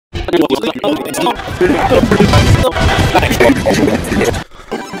Hello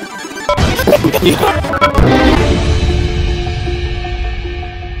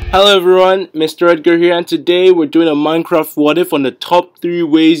everyone, Mr. Edgar here, and today we're doing a Minecraft what if on the top 3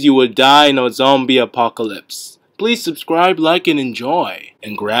 ways you would die in a zombie apocalypse. Please subscribe, like, and enjoy,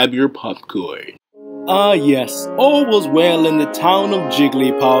 and grab your popcorn. Ah yes, all was well in the town of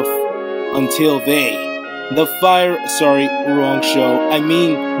Jigglypuff, until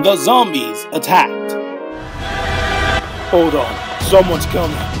the zombies attacked. Hold on, someone's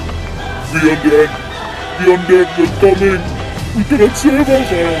coming. The undead are coming! We cannot save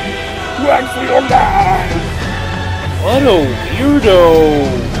ourselves! Run for your life! What a weirdo!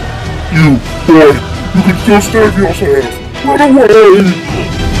 You, boy, you can still save yourself! Run away!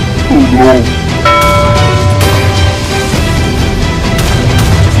 Oh no!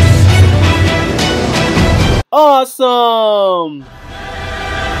 Awesome!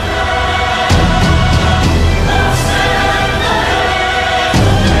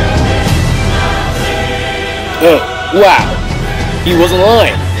 Oh, wow! He wasn't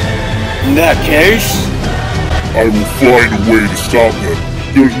lying. In that case, I will find a way to stop them.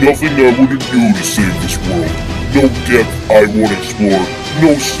 There's nothing I wouldn't do to save this world. No depth I won't explore.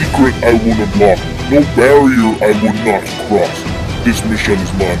 No secret I won't unlock. No barrier I would not cross. This mission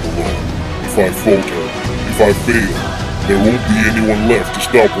is mine alone. If I falter, if I fail, there won't be anyone left to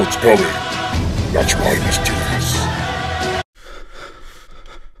stop what's coming. That's why I must do this.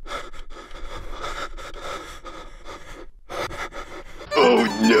 Oh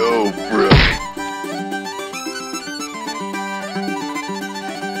no, bro.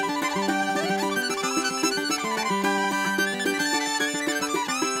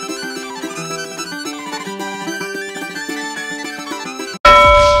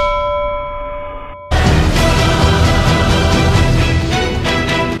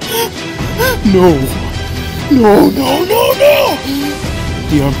 no!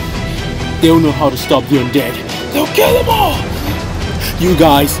 They don't know how to stop the undead. They'll kill them all! You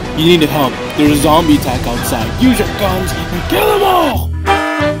guys, you need to help. There's a zombie attack outside. Use your guns and kill them all!